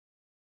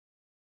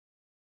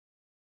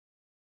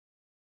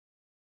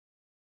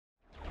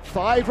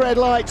5 red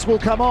lights will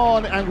come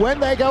on, and when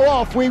they go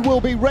off, we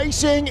will be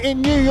racing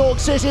in New York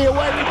City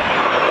away.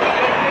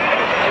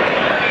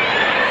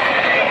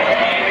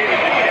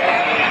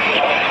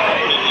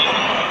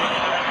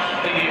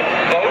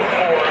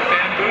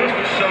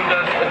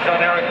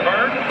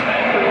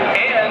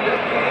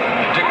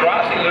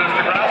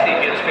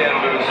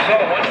 So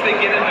once they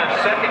get in their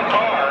second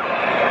car,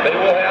 they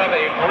will have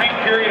a brief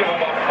period of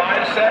about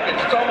 5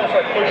 seconds. It's almost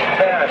like push and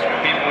pass for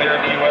people here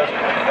in the U.S.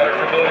 that are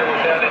familiar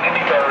with that in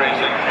IndyCar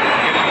racing. It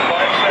gives you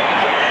 5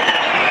 seconds of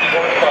 60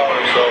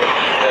 horsepower. So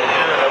that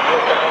you're in a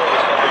real battle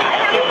with somebody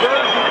who goes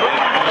down to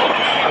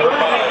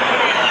horsepower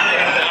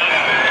and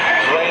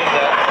drain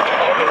that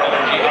other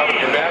energy out of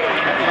your battery.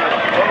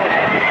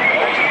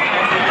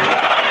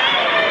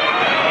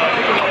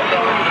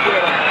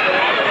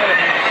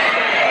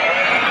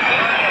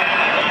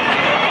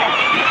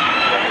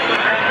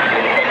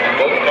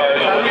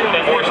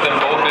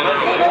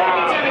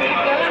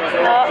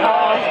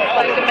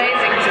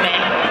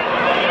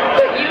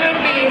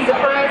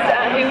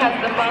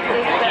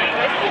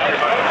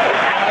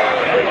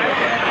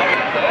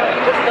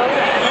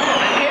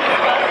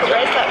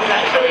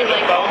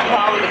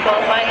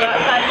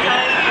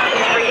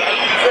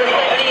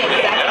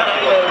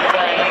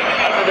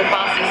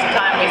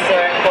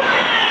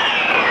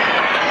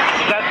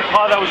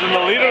 That was in the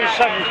lead or the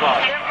second car?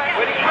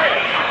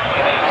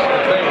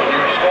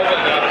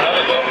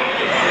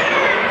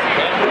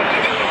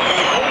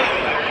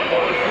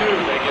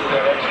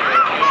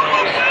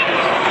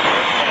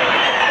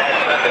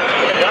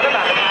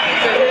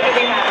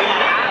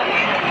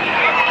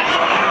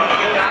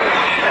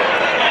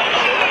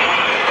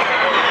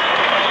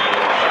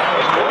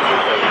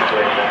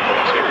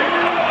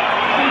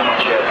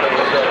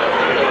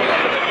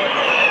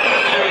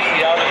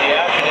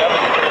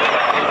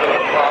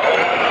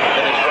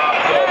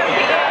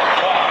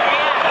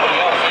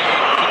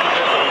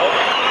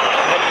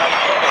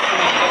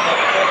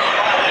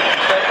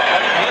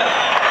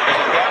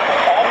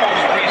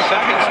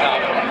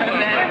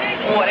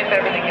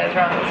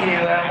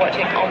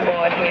 Watching on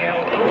board here.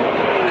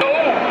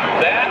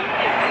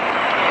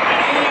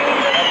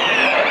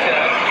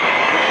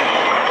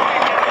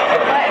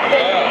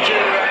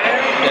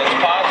 It's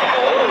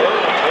possible.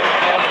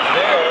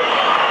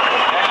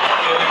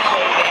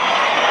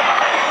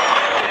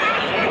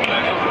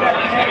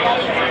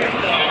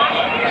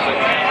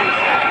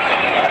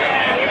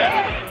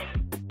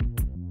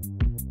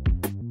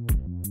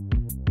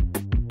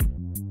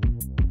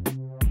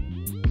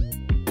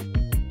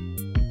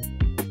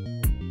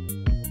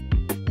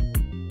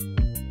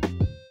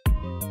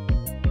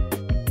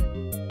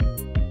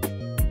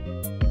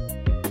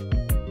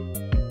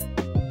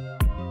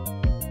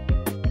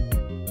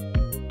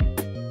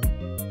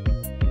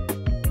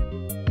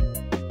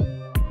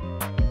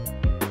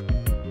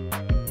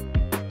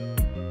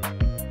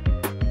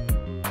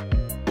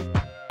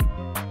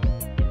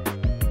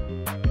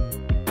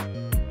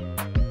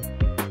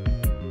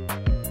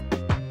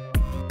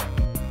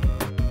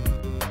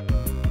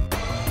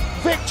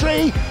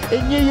 Victory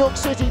in New York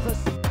City for...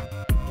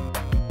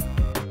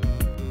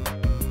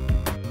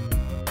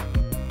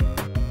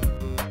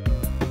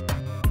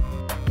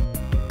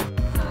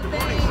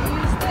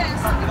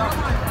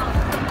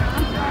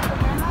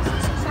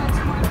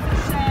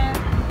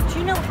 Do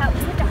you know how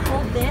you have to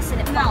hold this and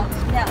it falls?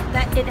 No,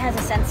 that it has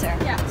a sensor.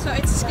 Yeah, so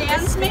it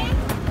scans me.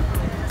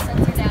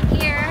 Sensor down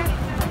here.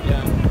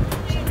 Yeah.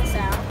 Check this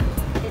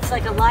out. It's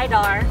like a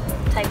LiDAR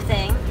type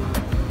thing.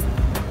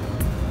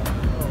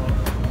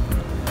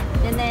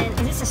 And then,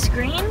 is this a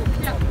screen?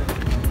 Yeah.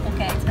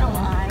 Okay, it's got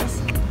little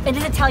eyes. And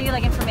does it tell you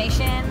like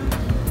information?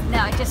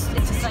 No, it's just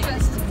like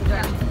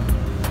direction.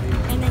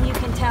 And then you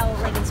can tell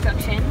like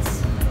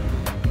instructions.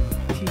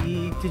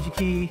 Key,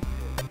 digi-key,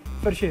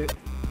 photo shoot.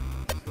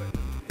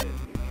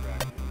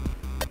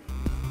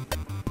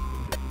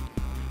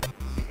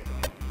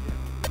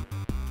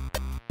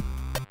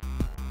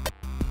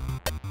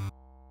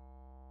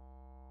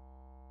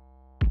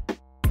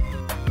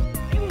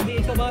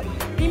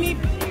 Beep,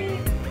 beep.